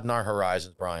broaden our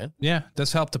horizons, Brian. Yeah,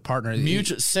 that's helped to partner.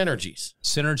 Mutual synergies.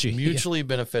 Synergy. Mutually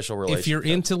beneficial relationships. If you're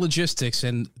into logistics,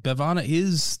 and Bevana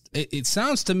is, it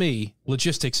sounds to me,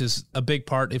 logistics is a big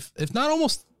part, if not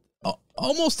almost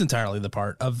entirely the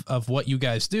part of what you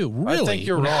guys do. Really, I think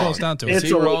you're when it wrong. goes down to It's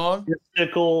it. a wrong?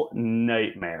 logistical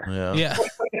nightmare. Yeah.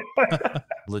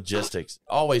 Logistics.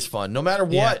 Always fun. No matter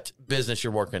what business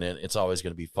you're working in, it's always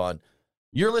going to be fun.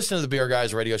 You're listening to the Beer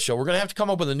Guys radio show. We're going to have to come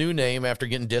up with a new name after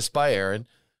getting dissed by Aaron,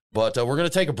 but we're going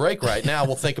to take a break right now.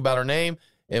 We'll think about our name,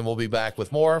 and we'll be back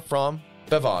with more from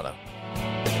Bevana.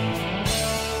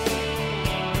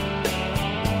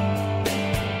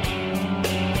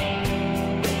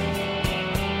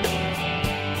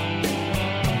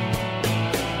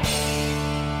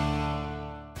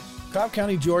 Cobb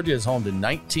County, Georgia is home to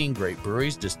 19 great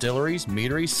breweries, distilleries,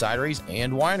 meaderies, cideries,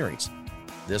 and wineries.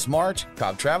 This March,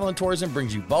 Cobb Travel and Tourism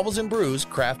brings you Bubbles and Brews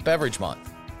Craft Beverage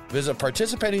Month. Visit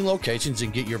participating locations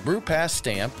and get your Brew Pass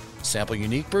stamp, sample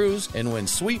unique brews, and win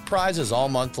sweet prizes all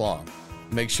month long.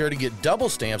 Make sure to get double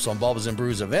stamps on Bubbles and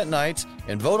Brews event nights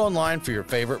and vote online for your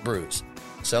favorite brews.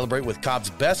 Celebrate with Cobb's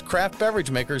best craft beverage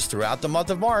makers throughout the month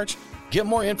of March. Get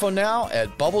more info now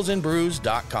at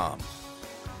bubblesandbrews.com.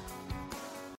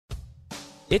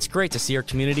 It's great to see our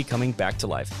community coming back to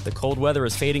life. The cold weather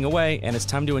is fading away, and it's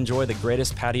time to enjoy the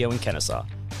greatest patio in Kennesaw.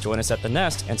 Join us at the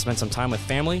Nest and spend some time with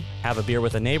family, have a beer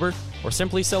with a neighbor, or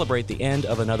simply celebrate the end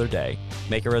of another day.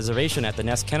 Make a reservation at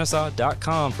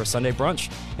thenestkennesaw.com for Sunday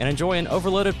brunch and enjoy an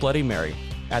overloaded Bloody Mary.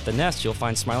 At the Nest, you'll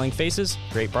find smiling faces,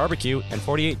 great barbecue, and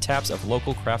 48 taps of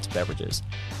local craft beverages.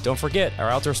 Don't forget, our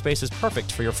outdoor space is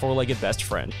perfect for your four-legged best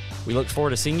friend. We look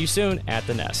forward to seeing you soon at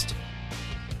the Nest.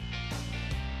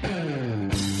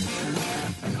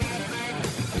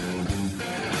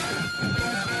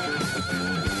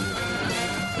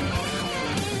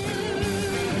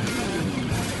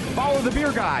 Follow the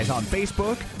Beer Guys on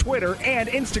Facebook, Twitter, and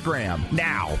Instagram.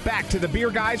 Now, back to the Beer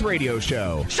Guys radio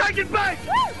show. Shake it back!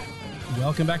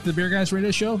 Welcome back to the Beer Guys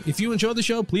Radio Show. If you enjoy the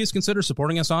show, please consider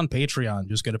supporting us on Patreon.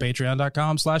 Just go to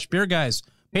patreon.com/beerguys.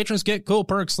 Patrons get cool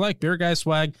perks like Beer Guys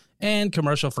swag and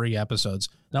commercial-free episodes.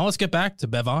 Now let's get back to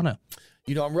Bevana.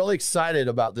 You know, I'm really excited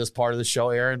about this part of the show,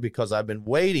 Aaron, because I've been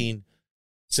waiting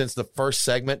since the first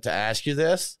segment to ask you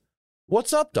this.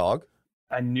 What's up, dog?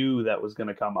 I knew that was going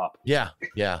to come up. Yeah,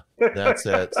 that's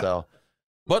it. So,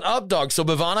 but Up Dog. So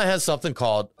Bevana has something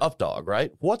called Up Dog,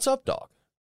 right? What's Up Dog?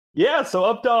 Yeah, so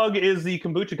Up Dog is the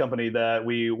kombucha company that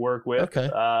we work with. Okay.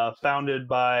 Founded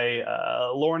by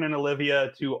Lauren and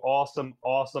Olivia, two awesome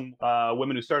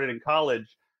women who started in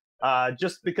college.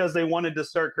 Just because they wanted to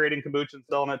start creating kombucha and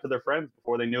selling it to their friends.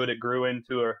 Before they knew it, it grew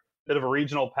into a bit of a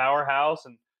regional powerhouse.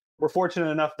 And we're fortunate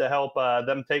enough to help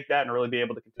them take that and really be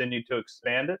able to continue to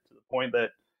expand it to the point that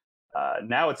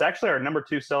now it's actually our number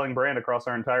 2 selling brand across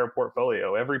our entire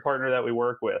portfolio. Every partner that we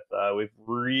work with, we've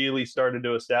really started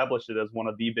to establish it as one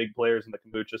of the big players in the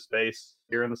kombucha space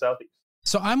here in the Southeast.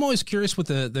 So I'm always curious with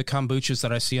the kombuchas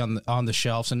that I see on the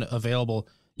shelves and available.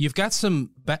 You've got some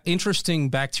interesting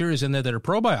bacteria in there that are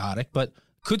probiotic, but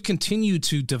could continue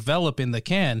to develop in the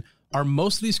can. Are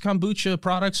most of these kombucha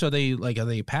products, are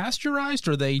they pasteurized,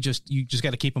 or you just got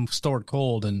to keep them stored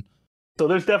cold? And so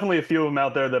there's definitely a few of them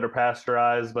out there that are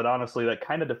pasteurized, but honestly, that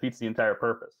kind of defeats the entire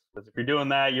purpose. Because if you're doing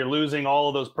that, you're losing all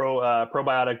of those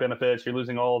probiotic benefits. You're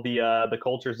losing all the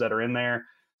cultures that are in there.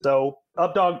 So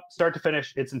Updog, start to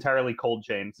finish, it's entirely cold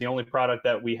chain. It's the only product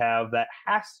that we have that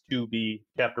has to be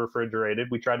kept refrigerated.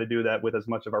 We try to do that with as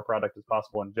much of our product as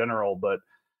possible in general. But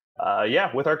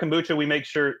with our kombucha, we make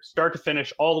sure start to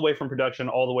finish, all the way from production,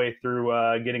 all the way through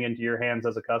getting into your hands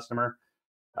as a customer.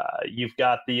 You've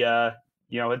got the,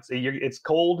 it's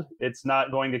cold. It's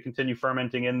not going to continue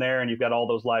fermenting in there. And you've got all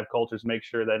those live cultures. Make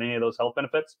sure that any of those health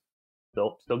benefits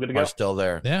still good to go. Are still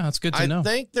there. Yeah, that's good to know. I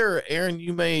think Aaron,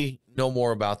 you may know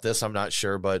more about this. I'm not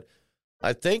sure, but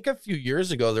I think a few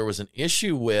years ago there was an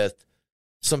issue with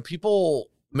some people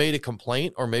made a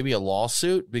complaint or maybe a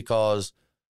lawsuit because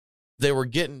they were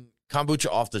getting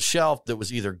kombucha off the shelf that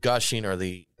was either gushing or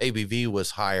the ABV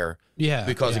was higher. Yeah,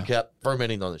 because it kept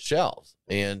fermenting on the shelves.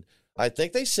 And I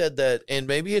think they said that, and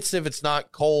maybe it's if it's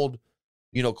not cold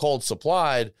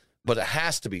supplied, but it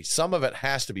has to be. Some of it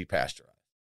has to be pasteurized.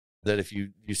 That if you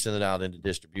send it out into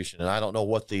distribution, and I don't know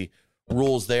what the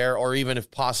rules there, or even if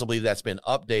possibly that's been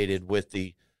updated with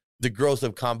the growth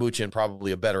of kombucha and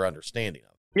probably a better understanding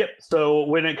of it. Yep. So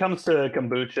when it comes to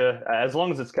kombucha, as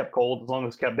long as it's kept cold, as long as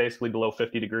it's kept basically below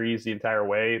 50 degrees the entire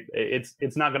way,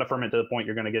 it's not going to ferment to the point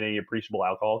you're going to get any appreciable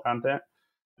alcohol content.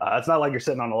 It's not like you're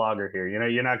sitting on a lager here.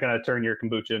 You're not going to turn your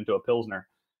kombucha into a pilsner.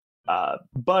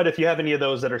 But if you have any of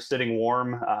those that are sitting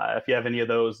warm, if you have any of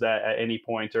those that at any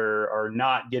point are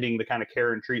not getting the kind of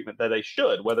care and treatment that they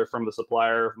should, whether from the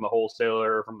supplier, from the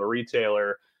wholesaler, from the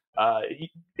retailer,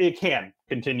 it can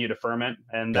continue to ferment,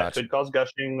 and that could cause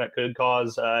gushing. That could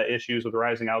cause issues with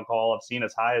rising alcohol. I've seen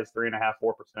as high as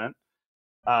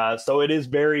 3.5–4%. So it is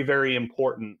very, very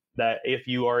important that if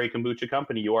you are a kombucha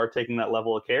company, you are taking that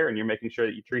level of care and you're making sure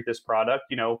that you treat this product,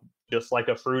 just like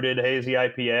a fruited hazy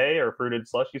IPA or fruited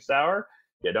slushy sour.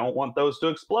 You don't want those to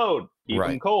explode. Keep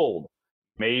them cold.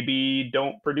 Maybe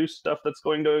don't produce stuff that's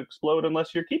going to explode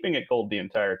unless you're keeping it cold the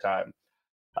entire time.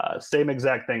 Same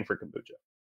exact thing for kombucha.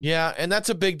 Yeah, and that's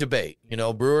a big debate.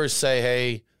 Brewers say,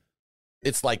 hey,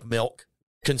 it's like milk.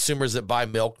 Consumers that buy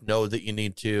milk know that you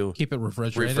need to keep it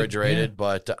refrigerated,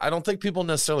 but I don't think people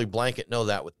necessarily blanket know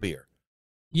that with beer.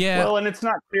 Yeah. Well, and it's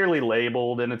not clearly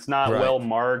labeled and it's not well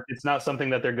marked. It's not something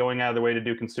that they're going out of their way to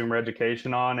do consumer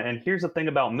education on. And here's the thing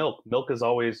about milk. Milk is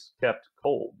always kept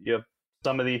cold. You have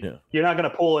you're not going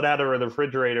to pull it out of the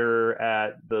refrigerator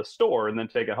at the store and then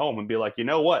take it home and be like, you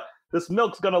know what? This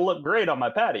milk's going to look great on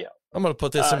my patio. I'm going to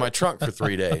put this in my trunk for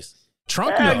 3 days.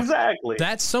 Trunk milk. Exactly.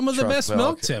 That's some of the best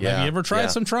milk, Tim. Yeah. Have you ever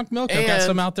tried some trunk milk? I've got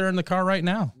some out there in the car right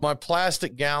now. My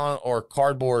plastic gallon or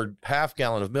cardboard half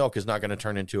gallon of milk is not going to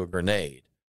turn into a grenade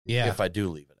if I do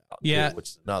leave it out. Yeah. Which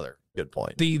is another good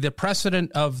point. The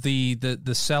precedent of the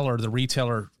seller, the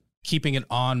retailer, keeping it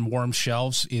on warm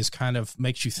shelves is kind of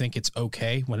makes you think it's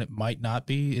okay when it might not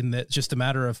be. And that's just a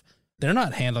matter of they're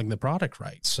not handling the product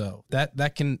right. So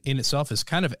that can in itself is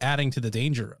kind of adding to the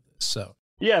danger of this. So.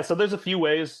 Yeah, so there's a few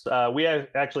ways. We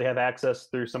actually have access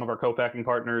through some of our co-packing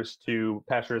partners to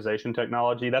pasteurization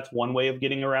technology. That's one way of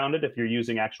getting around it if you're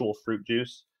using actual fruit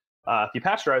juice. If you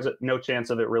pasteurize it, no chance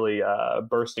of it really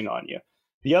bursting on you.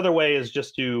 The other way is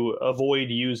just to avoid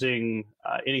using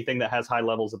anything that has high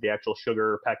levels of the actual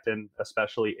sugar, pectin,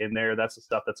 especially in there. That's the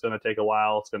stuff that's going to take a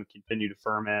while. It's going to continue to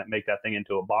ferment, make that thing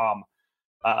into a bomb.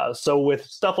 So with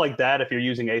stuff like that, if you're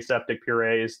using aseptic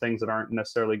purees, things that aren't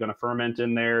necessarily going to ferment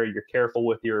in there, you're careful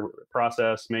with your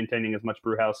process, maintaining as much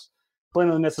brewhouse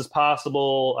cleanliness as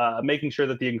possible, making sure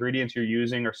that the ingredients you're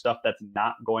using are stuff that's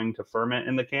not going to ferment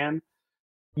in the can.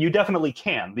 You definitely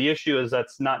can. The issue is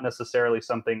that's not necessarily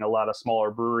something a lot of smaller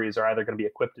breweries are either going to be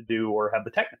equipped to do or have the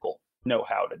technical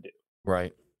know-how to do.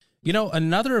 Right.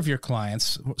 Another of your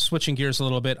clients, switching gears a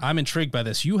little bit, I'm intrigued by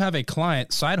this. You have a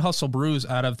client, Side Hustle Brews,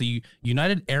 out of the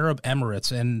United Arab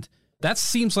Emirates, and that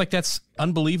seems like that's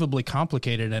unbelievably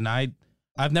complicated, and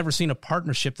I've never seen a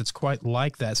partnership that's quite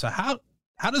like that. So how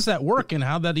does that work, and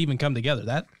how did that even come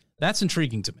together? That's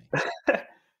intriguing to me.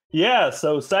 Yeah,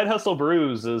 so Side Hustle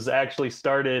Brews is actually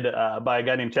started by a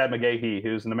guy named Chad McGahee,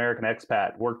 who's an American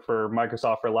expat, worked for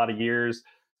Microsoft for a lot of years.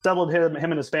 Settled him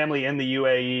and his family in the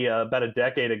UAE about a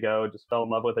decade ago, just fell in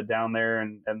love with it down there,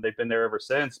 and they've been there ever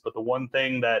since. But the one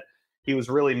thing that he was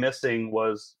really missing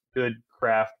was good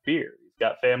craft beer. He's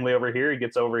got family over here. He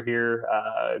gets over here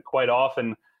quite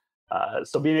often.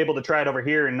 So being able to try it over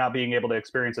here and not being able to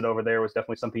experience it over there was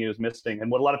definitely something he was missing.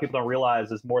 And what a lot of people don't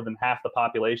realize is more than half the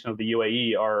population of the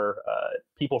UAE are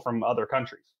people from other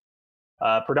countries.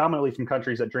 Predominantly from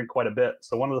countries that drink quite a bit.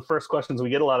 So one of the first questions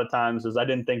we get a lot of times is, I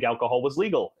didn't think alcohol was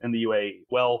legal in the UAE.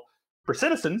 Well, for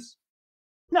citizens,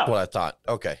 no. That's what I thought.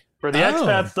 Okay. For the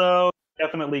expats, though,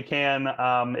 definitely can.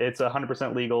 It's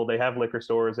 100% legal. They have liquor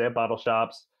stores. They have bottle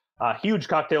shops. Huge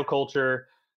cocktail culture.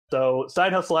 So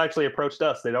Side Hustle actually approached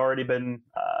us. They'd already been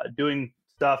doing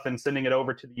stuff and sending it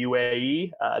over to the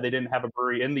UAE. They didn't have a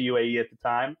brewery in the UAE at the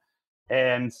time,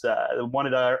 and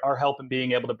wanted our help in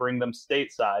being able to bring them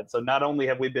stateside. So not only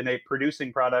have we been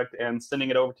producing product and sending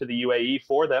it over to the UAE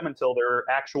for them until their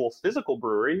actual physical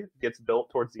brewery gets built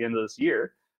towards the end of this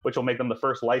year, which will make them the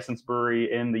first licensed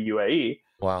brewery in the UAE.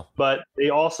 Wow. But they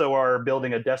also are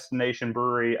building a destination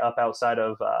brewery up outside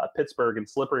of Pittsburgh in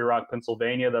Slippery Rock,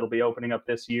 Pennsylvania, that'll be opening up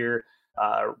this year.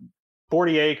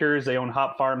 40 acres. They own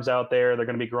hop farms out there. They're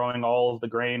going to be growing all of the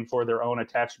grain for their own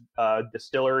attached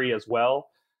distillery as well.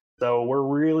 So we're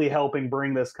really helping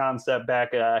bring this concept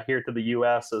back here to the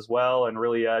U.S. as well, and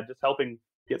really just helping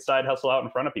get Side Hustle out in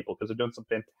front of people because they're doing some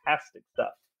fantastic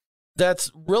stuff.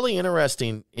 That's really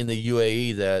interesting in the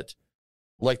UAE that,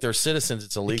 like, their citizens,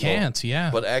 it's illegal. You can't, yeah.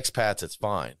 But expats, it's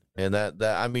fine. And that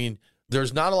I mean,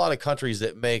 there's not a lot of countries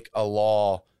that make a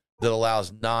law that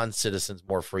allows non-citizens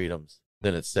more freedoms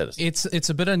than its citizens. It's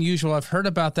a bit unusual. I've heard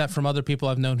about that from other people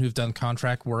I've known who've done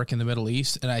contract work in the Middle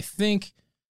East, and I think,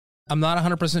 I'm not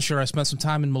 100% sure. I spent some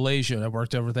time in Malaysia. I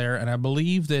worked over there, and I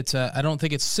believe that I don't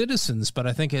think it's citizens, but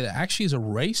I think it actually is a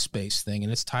race-based thing,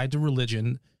 and it's tied to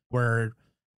religion, where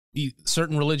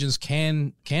certain religions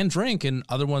can drink and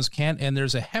other ones can't, and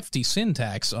there's a hefty sin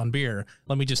tax on beer.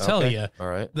 Let me just tell you. All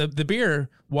right. The beer,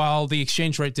 while the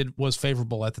exchange rate was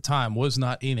favorable at the time, was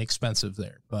not inexpensive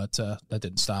there, but that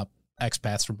didn't stop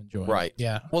expats from enjoying it. Right.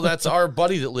 Yeah. Well, that's our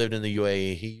buddy that lived in the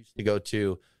UAE. He used to go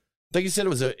to, I think he said it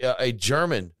was a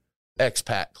German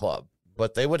expat club,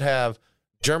 but they would have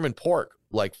German pork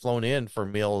like flown in for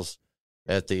meals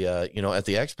at the at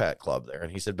the expat club there.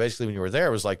 And he said basically when you were there,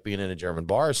 it was like being in a German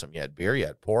bar or something. You had beer, you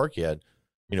had pork, you had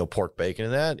pork bacon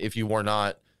and that. If you were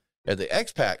not at the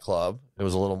expat club, it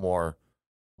was a little more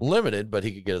limited, but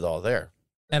he could get it all there.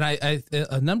 And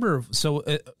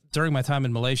during my time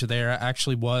in Malaysia, there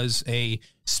actually was a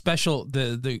special,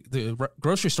 the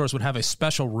grocery stores would have a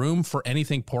special room for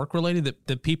anything pork related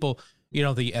that people,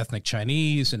 the ethnic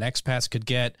Chinese and expats could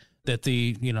get, that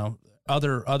the,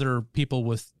 other people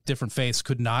with different faiths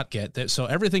could not get. So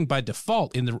everything by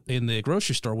default in the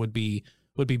grocery store would be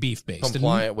beef based,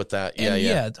 compliant with that.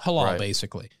 Yeah, halal right.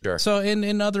 basically. Sure. So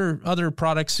in other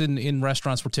products in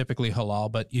restaurants were typically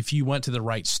halal, but if you went to the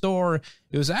right store,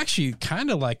 it was actually kind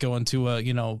of like going to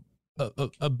an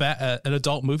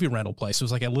adult movie rental place. It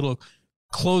was like a little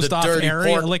closed off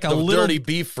area, pork, like a the little dirty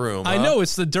beef room. I know,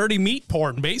 it's the dirty meat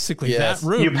porn, basically. Yes. That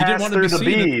room You pass through the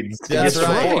beads. That's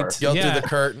right. Right. Go through the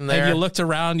curtain there. And you looked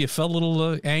around, you felt a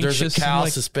little anxious. There's a cow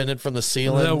suspended from the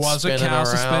ceiling. There was a cow around.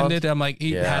 suspended. I'm like,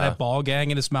 he had a ball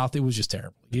gang in his mouth. It was just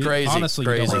terrible. Crazy. Honestly,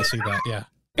 crazy. You don't want to see that. Yeah.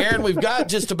 Aaron, we've got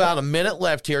just about a minute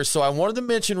left here, so I wanted to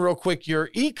mention real quick your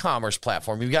e-commerce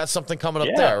platform. You've got something coming up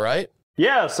there, right?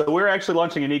 Yeah, so we're actually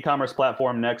launching an e-commerce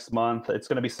platform next month. It's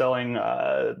going to be selling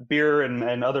beer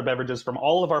and other beverages from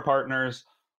all of our partners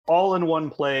all in one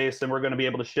place, and we're going to be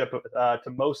able to ship to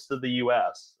most of the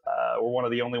U.S. We're one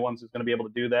of the only ones who's going to be able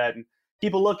to do that. And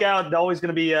keep a lookout. There's always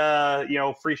going to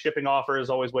be free shipping offers,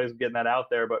 always ways of getting that out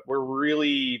there. But we're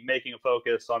really making a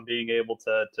focus on being able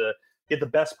to get the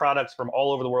best products from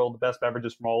all over the world, the best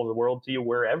beverages from all over the world to you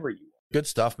wherever you are. Good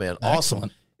stuff, man. Excellent.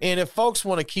 Awesome. And if folks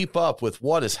want to keep up with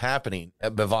what is happening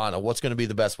at Bivana, what's going to be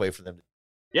the best way for them to?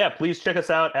 Yeah, please check us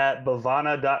out at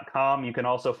Bivana.com. You can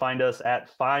also find us at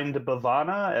Find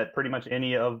Bivana at pretty much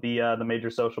any of the major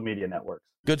social media networks.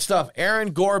 Good stuff.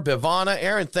 Aaron Gore, Bivana.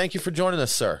 Aaron, thank you for joining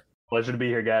us, sir. Pleasure to be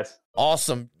here, guys.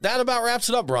 Awesome. That about wraps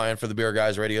it up, Brian, for the Beer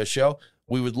Guys Radio Show.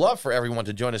 We would love for everyone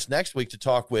to join us next week to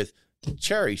talk with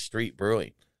Cherry Street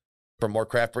Brewing. For more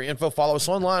craft beer info, follow us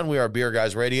online. We are Beer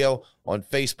Guys Radio on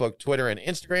Facebook, Twitter, and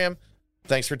Instagram.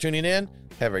 Thanks for tuning in.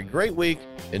 Have a great week,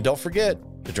 and don't forget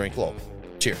to drink local.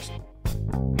 Cheers.